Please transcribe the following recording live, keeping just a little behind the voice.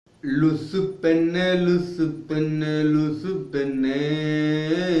லூசு பெண்ணே லூசு பெண்ணே லூசு பெண்ணே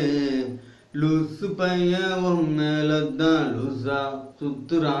லூசு பையன் உன் மேலதான் லூசா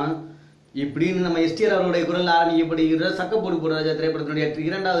சுத்துறான் இப்படின்னு நம்ம STR அவருடைய குரல் ஆரம்பிக்கப்படுகிற சக்க போடு போடு ராஜா திரைப்படத்தினுடைய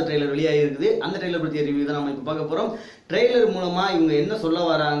இரண்டாவது ட்ரெய்லர் வெளியாக இருக்குது. அந்த ட்ரெய்லர் பற்றிய ரிவ்யூ தான் நம்ம இப்போ பார்க்க போகிறோம். ட்ரெய்லர் மூலமா இவங்க என்ன சொல்ல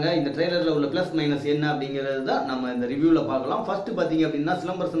வராங்க, இந்த ட்ரெய்லரில் உள்ள ப்ளஸ் மைனஸ் என்ன அப்படிங்கிறது தான் நம்ம இந்த ரிவ்யூவில் பார்க்கலாம். ஃபர்ஸ்ட் பார்த்தீங்க அப்படின்னா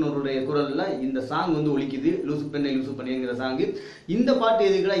சிலம்பரசன் அவருடைய குரலில் இந்த சாங் வந்து ஒலிக்குது, லூசு பெண்ணை லூசு பண்ணிங்கிற சாங்கு. இந்த பாட்டு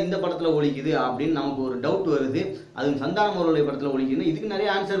எதுக்குடா இந்த படத்தில் ஒலிக்குது அப்படின்னு நமக்கு ஒரு டவுட் வருது. அதுவும் சந்தானம் அவருடைய படத்தில் ஒலிக்குதுன்னு இதுக்கு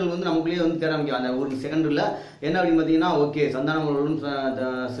நிறைய ஆன்சர்கள் வந்து நமக்குள்ளேயே வந்து தேட ஆரம்பிக்கும். அந்த ஒரு செகண்டில் என்ன அப்படின்னு பார்த்தீங்கன்னா, ஓகே சந்தானம் அவர்களும்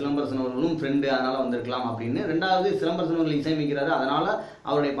சிலம்பரசன் அவர்களும் ஃப்ரெண்டு அதனால வந்திருக்கலாம் அப்படின்னு. ரெண்டாவது சிலம்பரசன் அவர்கள் இசையமைக்கிறாரு, அதனால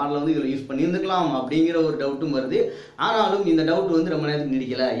அவருடைய பாடலை வந்து இதில் யூஸ் பண்ணியிருந்துக்கலாம் அப்படிங்கிற ஒரு டவுட்டும் வருது. ஆனாலும் இந்த டவுட் வந்து ரொம்ப நேரத்துக்கு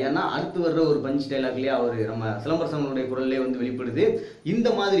நீடிக்கல. ஏன்னா அடுத்து வர்ற ஒரு பஞ்ச் டைலாக்லேயே அவர் நம்ம சிலம்பரசனுடைய குரல்லே வந்து வெளிப்படுது. இந்த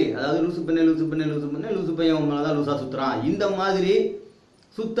மாதிரி அதாவது லூசு பெண்ணே லூசு பெண்ணே லூசு பெண்ணே லூசு பையன் உங்களை தான் லூசா சுத்துறான், இந்த மாதிரி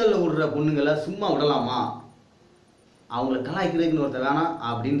சுத்தல்ல விடுற பொண்ணுங்களை சும்மா விடலாமா, அவங்கள கலாய்க்கிறதுக்குன்னு ஒருத்தர் வேணாம்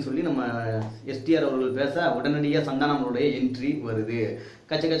அப்படின்னு சொல்லி நம்ம STR அவர்கள் பேச உடனடியாக சந்தானம் அவருடைய என்ட்ரி வருது.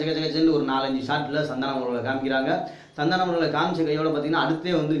 கச்ச கச்ச கச்ச கச்சன்னு ஒரு 4-5 ஷாட்டில் சந்தானம் அவர்களை காமிக்கிறாங்க. சந்தானம் அவர்களை காமிச்ச கையோட பார்த்தீங்கன்னா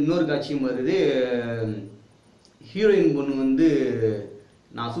அடுத்தே வந்து இன்னொரு காட்சியும் வருது. ஹீரோயின் பொண்ணு வந்து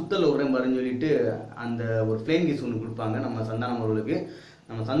நான் சுத்தல விடுறேன் பாருன்னு சொல்லிட்டு அந்த ஒரு ஃப்ளேம் கிஸ் ஒன்று கொடுப்பாங்க நம்ம சந்தானம் அவர்களுக்கு.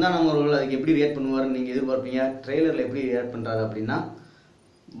 நம்ம சந்தானம் அவர்கள் அதுக்கு எப்படி ரியாக்ட் பண்ணுவாருன்னு நீங்கள் எதிர்பார்ப்பீங்க. ட்ரெய்லரில் எப்படி ரியாக்ட் பண்ணுறாரு அப்படின்னா,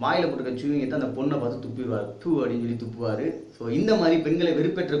 வாயில் போட்டுக்க சூவிங்கிட்ட அந்த பொண்ணை பார்த்து துப்பிடுவார், தூ அப்படின்னு சொல்லி துப்புவார். ஸோ இந்த மாதிரி பெண்களை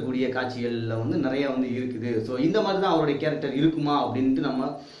வெறுப்பேற்றக்கூடிய காட்சிகளில் வந்து நிறையா வந்து இருக்குது. ஸோ இந்த மாதிரி தான் அவருடைய கேரக்டர் இருக்குமா அப்படின்ட்டு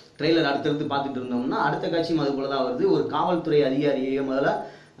நம்ம ட்ரெய்லர் அடுத்தடுத்து பார்த்துட்டு இருந்தோம்னா அடுத்த காட்சியும் அது போல தான் வருது. ஒரு காவல்துறை அதிகாரியை முதல்ல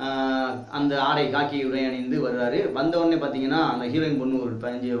அந்த ஆடை காக்கி உடை அணிந்து வர்றாரு. வந்தவுடனே பார்த்தீங்கன்னா அந்த ஹீரோயின் பொண்ணு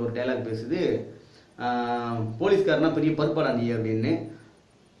ஒரு டைலாக் பேசுது, போலீஸ்காரனா பெரிய பருப்பாடா நீ அப்படின்னு.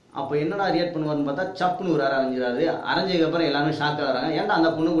 அப்போ என்னடா ரியாக்ட் பண்ணுவார்னு பார்த்தா சப்புன்னு ஒரு அரைஞ்சிடாரு. அரைஞ்சதுக்கப்புறம் எல்லாருமே ஷாக் ஆகிறாங்க, ஏன்டா அந்த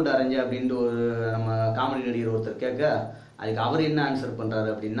பொண்ணு கூட அரைஞ்ச அப்படின்ட்டு ஒரு நம்ம காமெடி நடிகர் ஒருத்தர் கேட்க அதுக்கு அவர் என்ன ஆன்சர் பண்ணுறாரு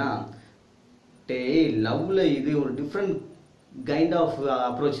அப்படின்னா, டேய் லவ்வில் இது ஒரு டிஃப்ரெண்ட் கைண்ட் ஆஃப்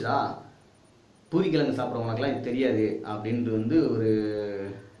அப்ரோச் தான், பூரிக்கிழங்கு சாப்பிட்றவனுக்குலாம் இது தெரியாது அப்படின்ட்டு வந்து ஒரு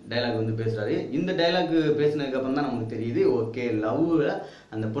டைலாக் வந்து பேசுகிறாரு. இந்த டைலாக் பேசினதுக்கப்புறம் தான் நமக்கு தெரியுது, ஓகே லவ்வில்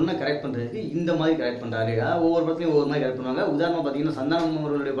அந்த பொண்ணை கரெக்ட் பண்ணுறதுக்கு இந்த மாதிரி கரெக்ட் பண்ணுறாரு. ஒவ்வொரு படத்துலையும் ஒவ்வொரு மாதிரி கரெக்ட் பண்ணுவாங்க. உதாரணமாக பார்த்தீங்கன்னா சந்தானம்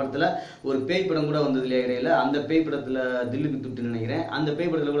அவர்களுடைய படத்தில் ஒரு பேய் படம் கூட வந்தது இல்லையா இடையில, அந்த பேய் படத்தில் தில்லுக்கு துட்டுன்னு நினைக்கிறேன். அந்த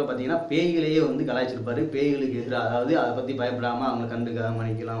பேய் படத்தில் கூட பார்த்தீங்கன்னா பேய்களையே வந்து கலாய்ச்சிருப்பாரு, பேய்களுக்கு எதிராக, அதாவது அதை பற்றி பயப்படாமல் அவங்க கண்டுக்காத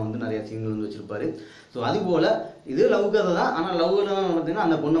மணிக்கெல்லாம் வந்து நிறைய சீன்கள் வந்து வச்சிருப்பாரு. ஸோ அதுபோல் இது லவ் கதை தான், ஆனால் லவ்வில் பார்த்தீங்கன்னா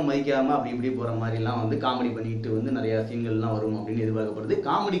அந்த பொண்ணை மதிக்காமல் அப்படி இப்படி போகிற மாதிரிலாம் வந்து காமெடி பண்ணிட்டு வந்து நிறையா சீன்கள்லாம் வரும் அப்படின்னு எதிர்பார்க்கப்படுது.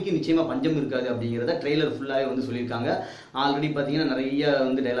 காமெடிக்கு நிச்சயமாக பஞ்சம் இருக்காது அப்படிங்கிறத ட்ரெய்லர் ஃபுல்லாகவே வந்து சொல்லியிருக்காங்க. ஆல்ரெடி பார்த்தீங்கன்னா நிறைய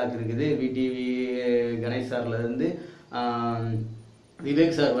வந்து டைலாக் இருக்குது. VTV கணேஷ் சார்லேருந்து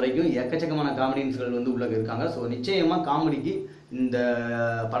விவேக் சார் வரைக்கும் எக்கச்சக்கமான காமெடியன்ஸ்கள் வந்து உள்ள இருக்காங்க. ஸோ நிச்சயமாக காமெடிக்கு இந்த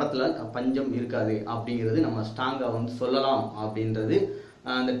படத்தில் பஞ்சம் இருக்காது அப்படிங்கிறது நம்ம ஸ்ட்ராங்காக வந்து சொல்லலாம் அப்படின்றது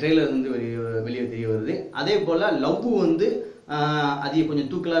அந்த ட்ரெய்லர் வந்து வெளியே தெரிய வருது. அதே போல் லவ் வந்து அது கொஞ்சம்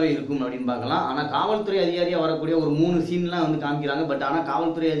தூக்கலாகவே இருக்கும் அப்படின்னு பார்க்கலாம். ஆனால் காவல்துறை அதிகாரியாக வரக்கூடிய ஒரு 3 சீன்லாம் வந்து காமிக்கிறாங்க. பட் ஆனால்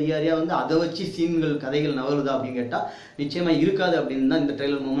காவல்துறை அதிகாரியாக வந்து அதை வச்சு சீன்கள் கதைகள் நகருதா அப்படின்னு கேட்டால் நிச்சயமாக இருக்காது அப்படின்னு தான் இந்த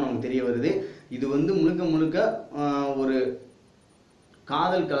ட்ரெய்லர் மூலமாக நமக்கு தெரிய வருது. இது வந்து முழுக்க முழுக்க ஒரு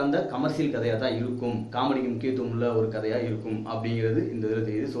காதல் கலந்த கமர்ஷியல் கதையாக தான் இருக்கும், காமெடிக்கு முக்கியத்துவம் உள்ள ஒரு கதையாக இருக்கும் அப்படிங்கிறது இந்த இதில்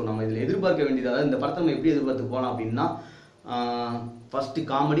தெரியுது. ஸோ நம்ம இதில் எதிர்பார்க்க வேண்டியது, அதாவது இந்த படத்தை நம்ம எப்படி எதிர்பார்த்து போகலாம் அப்படின்னா, ஃபஸ்ட்டு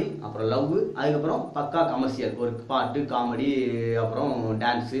காமெடி, அப்புறம் லவ், அதுக்கப்புறம் பக்கா கமர்ஷியல், ஒரு பாட்டு காமெடி, அப்புறம்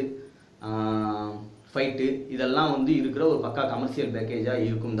டான்ஸு, ஃபைட்டு, இதெல்லாம் வந்து இருக்கிற ஒரு பக்கா கமர்ஷியல் பேக்கேஜாக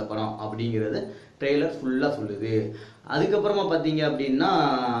இருக்கும் இந்த படம் அப்படிங்கிறத ட்ரெய்லர் ஃபுல்லாக சொல்லுது. அதுக்கப்புறமா பார்த்தீங்க அப்படின்னா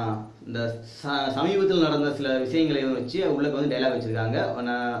இந்த சமீபத்தில் நடந்த சில விஷயங்களை வச்சு உள்ளே வந்து டைலாக் வச்சுருக்காங்க.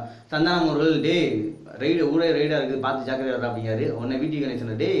 சந்தானம் அவர்கள் டே ரைடு ஊரே ரைடாக இருக்குது பார்த்து ஜாக்கிரதை அப்படிங்கிறாரு. உடனே VTV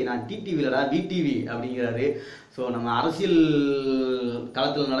கணேசன் டே நான் TTVலடா VTV அப்படிங்கிறாரு. ஸோ நம்ம அரசியல்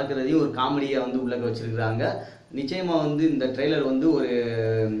களத்தில் நடக்கிறதையும் ஒரு காமெடியாக வந்து உள்ளே வச்சுருக்குறாங்க. நிச்சயமாக வந்து இந்த ட்ரெய்லர் வந்து ஒரு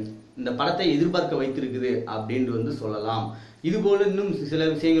இந்த படத்தை எதிர்பார்க்க வைத்திருக்குது அப்படின்ட்டு வந்து சொல்லலாம். இதுபோல் இன்னும் சில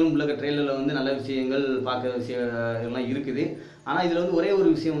விஷயங்களும் உள்ள ட்ரெய்லரில் வந்து நல்ல விஷயங்கள் பார்க்குற விஷயங்கள்லாம் இருக்குது. ஆனால் இதில் வந்து ஒரே ஒரு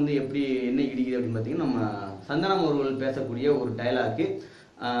விஷயம் வந்து எப்படி என்ன இடிக்குது அப்படின்னு பார்த்தீங்கன்னா, நம்ம சந்தானம் அவர்கள் பேசக்கூடிய ஒரு டைலாக்கு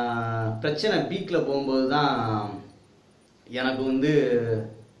பிரச்சனை பீக்கில் போகும்போது தான் எனக்கு வந்து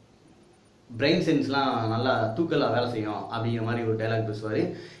பிரெயின் சென்ஸ்லாம் நல்லா தூக்கலாக வேலை செய்யும் அப்படிங்கிற மாதிரி ஒரு டைலாக் பேசுவார்.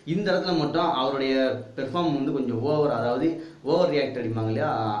 இந்த இடத்துல மட்டும் அவருடைய பெர்ஃபார்ம் வந்து கொஞ்சம் அதாவது ஓவர் ரியாக்ட் அடிப்பாங்க இல்லையா,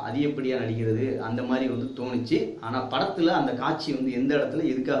 அதிகப்படியாக நடிக்கிறது அந்த மாதிரி வந்து தோணுச்சு. ஆனால் படத்தில் அந்த காட்சி வந்து எந்த இடத்துல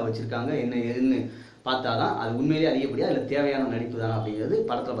எதுக்காக வச்சுருக்காங்க என்ன ஏதுன்னு பார்த்தா தான் அது உண்மையிலேயே அதிகப்படியா இல்லை தேவையான நடிப்பு தானே அப்படிங்கிறது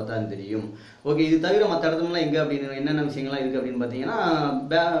படத்தில் பார்த்தா தான் தெரியும். ஓகே, இது தவிர மற்ற இடத்துலலாம் எங்கே அப்படின்னு என்னென்ன விஷயங்கள்லாம் இருக்குது அப்படின்னு பார்த்தீங்கன்னா,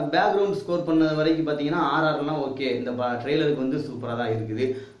 பேக்ரவுண்ட் ஸ்கோர் பண்ண வரைக்கும் பார்த்தீங்கன்னா ஆர்ஆர்லாம் ஓகே, இந்த ட்ரெய்லருக்கு வந்து சூப்பராக தான் இருக்குது,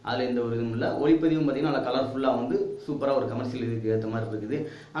 அதில் எந்த ஒரு இதுவும் இல்லை. ஒளிப்பதிவும் பார்த்தீங்கன்னா நல்லா கலர்ஃபுல்லாக வந்து சூப்பராக ஒரு கமர்ஷியல் இதுக்கு ஏற்ற மாதிரி இருக்குது.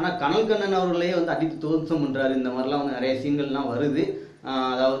 ஆனால் கனல் கண்ணன் அவர்களே வந்து அடித்து தோற்றம் பண்ணுறாரு, இந்த மாதிரிலாம் வந்து நிறைய சீன்கள்லாம் வருது.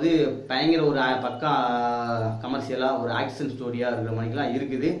 அதாவது பயங்கர ஒரு பக்கா கமர்ஷியலாக ஒரு ஆக்ஷன் ஸ்டோரியாக இருக்கிற மாதிரிலாம்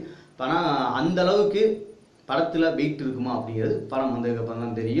இருக்குது. ஆனால் அந்த அளவுக்கு படத்தில் வெயிட் இருக்குமா அப்படிங்கிறது படம் வந்ததுக்கப்புறம்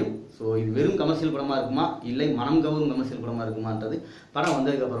தான் தெரியும். ஸோ இது வெறும் கமர்ஷியல் படமாக இருக்குமா இல்லை மனம் கவரும் கமர்ஷியல் படமாக இருக்குமான்றது படம்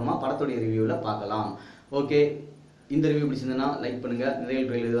வந்ததுக்கப்புறமா படத்துடைய ரிவ்யூவில் பார்க்கலாம். ஓகே, இந்த ரிவ்யூ பிடிச்சிருந்ததுன்னா லைக் பண்ணுங்கள், நிறைய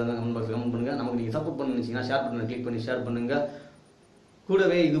ட்ரெயிலர் எதுவாக கமெண்ட் பாக்ஸில் கமெண்ட் பண்ணுங்கள். நமக்கு நீங்கள் சப்போர்ட் பண்ண நினச்சிங்கன்னா ஷேர் பண்ணுங்கள், கிளிக் பண்ணி ஷேர் பண்ணுங்கள்.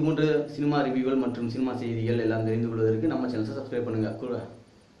 கூடவே இது போன்ற சினிமா ரிவ்யூகள் மற்றும் சினிமா செய்திகள் எல்லாம் தெரிந்து கொள்வதற்கு நம்ம சேனலை சப்ஸ்கிரைப் பண்ணுங்கள். கூட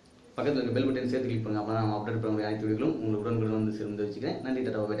பக்கத்தில் இருக்க பெல் பட்டன் சேர்த்து கிளிக் பண்ணுங்கள். அப்போ நம்ம அப்டேட் பண்ண அனைத்து வீடியோகளும் உங்களுக்கு உடனுக்குடன் வந்து சேர்ந்து வச்சுக்கிறேன். நன்றி,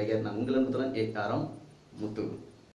 டாடா, பை.A.R.M. நான் உங்கள் அன்புடன் A.R.M. முத்து.